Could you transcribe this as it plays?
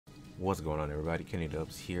What's going on, everybody?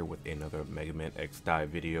 TheKennyDubz here with another Mega Man X Dive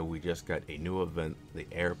video. We just got a new event, the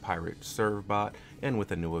Air Pirate Servbot, and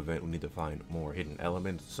with a new event we need to find more hidden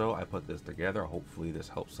elements, so I put this together. Hopefully this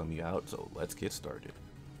helps some of you out, so let's get started.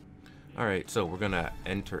 Alright, so we're gonna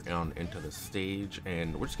enter on into the stage,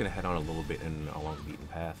 and we're just gonna head on a little bit along the beaten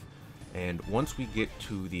path. And once we get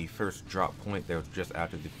to the first drop point, there was just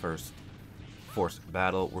after the first forced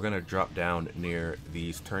battle, we're gonna drop down near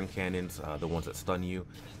these turn cannons, the ones that stun you,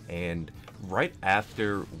 and right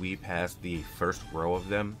after we pass the first row of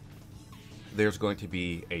them, there's going to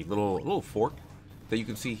be a little fork that you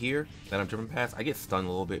can see here that I'm jumping past. I get stunned a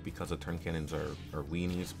little bit because the turn cannons are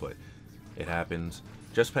weenies, but it happens.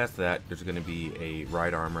 Just past that, there's going to be a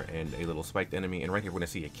ride armor and a little spiked enemy, and right here we're going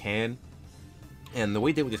to see a can. And the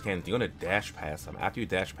way they do with these cannons, you're going to dash past them. After you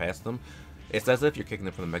dash past them, it's as if you're kicking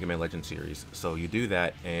them from the Mega Man Legends series. So you do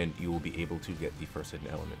that, and you will be able to get the first hidden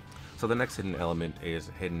element. So the next hidden element is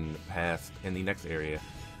hidden past in the next area.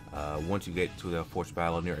 Once you get to the forced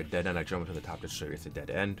battle near a dead end, I jump to the top to show you it's a dead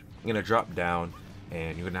end. You're going to drop down,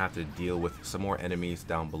 and you're going to have to deal with some more enemies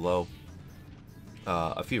down below.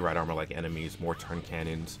 A few ride armor like enemies, more turn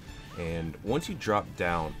cannons, and once you drop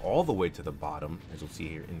down all the way to the bottom, as you'll see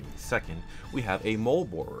here in a second, we have a mole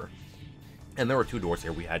borer. And there were two doors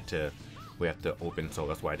here we have to open, so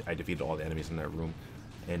that's why I defeated all the enemies in that room.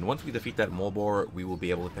 And once we defeat that mole borer, we will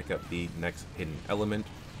be able to pick up the next hidden element.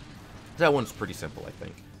 That one's pretty simple, I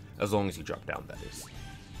think, as long as you drop down, that is.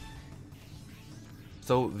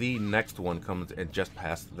 So the next one comes in just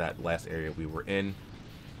past that last area we were in.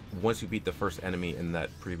 Once you beat the first enemy in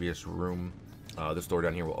that previous room, this door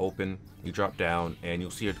down here will open. You drop down, and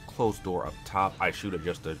you'll see a closed door up top. I shoot it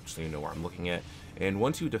just so you know where I'm looking at. And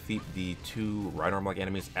once you defeat the two ride armor like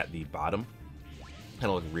enemies at the bottom,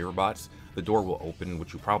 kind of like rear bots, the door will open,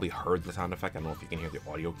 which you probably heard the sound effect. I don't know if you can hear the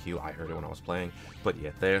audio cue. I heard it when I was playing. But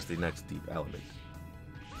yeah, there's the next deep element.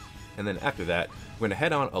 And then after that, we're going to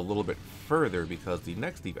head on a little bit further, because the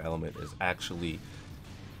next deep element is actually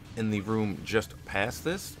in the room just past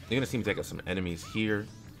this. You're going to see me take out some enemies here,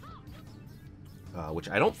 which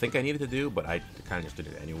I don't think I needed to do, but I kind of just did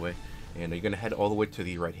it anyway. And you're going to head all the way to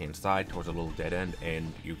the right hand side towards a little dead end,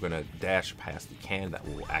 and you're going to dash past the can that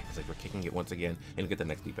will act as if you're kicking it once again, and get the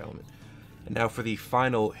next deep element. And now for the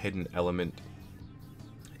final hidden element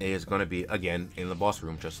is going to be, again, in the boss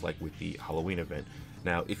room, just like with the Halloween event.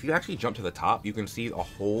 Now, if you actually jump to the top, you can see a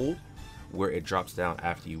hole where it drops down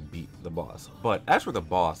after you beat the boss. But as for the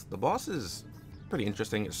boss is pretty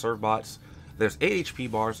interesting. It's Servbots. There's 8 HP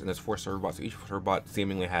bars, and there's 4 Servbots. Each Servbot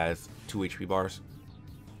seemingly has 2 HP bars.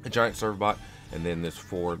 A giant Servbot, and then there's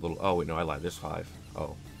 4 little... Oh, wait, no, I lied. There's 5.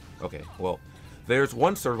 Oh, okay. Well, there's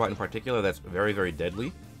one Servbot in particular that's very, very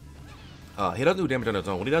deadly. He doesn't do damage on his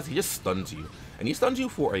own. What he does, he just stuns you. And he stuns you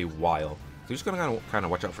for a while. So you're just going to kind of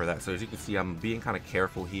watch out for that. So as you can see, I'm being kind of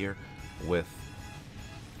careful here with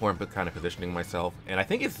where I'm kind of positioning myself. And I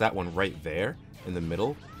think it's that one right there in the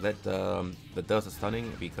middle that that does the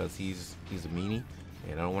stunning, because he's a meanie.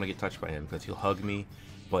 And I don't want to get touched by him, because he'll hug me.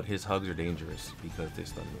 But his hugs are dangerous because they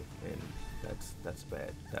stun me, and that's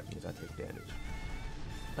bad. That means I take damage.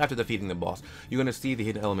 After defeating the boss, you're going to see the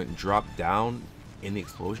hidden element drop down in the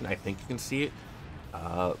explosion. I think you can see it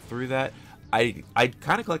through that. I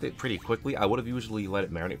kind of collect it pretty quickly. I would have usually let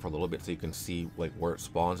it marinate for a little bit so you can see like where it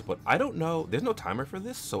spawns, but I don't know. There's no timer for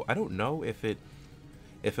this, so I don't know if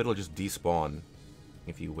it'll just despawn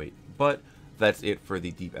if you wait. But that's it for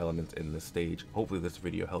the deep elements in this stage. Hopefully this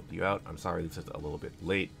video helped you out. I'm sorry this is a little bit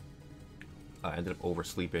late. I ended up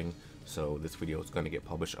oversleeping, so this video is going to get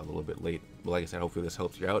published a little bit late. But like I said, hopefully this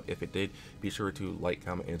helps you out. If it did, be sure to like,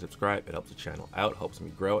 comment, and subscribe. It helps the channel out, helps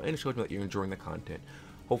me grow, and it shows me that you're enjoying the content.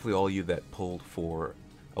 Hopefully all of you that pulled for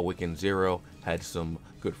Awaken Zero had some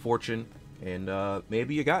good fortune, and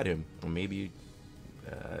maybe you got him. Or maybe,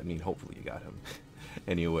 I mean, hopefully you got him.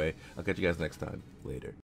 Anyway, I'll catch you guys next time.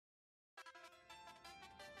 Later.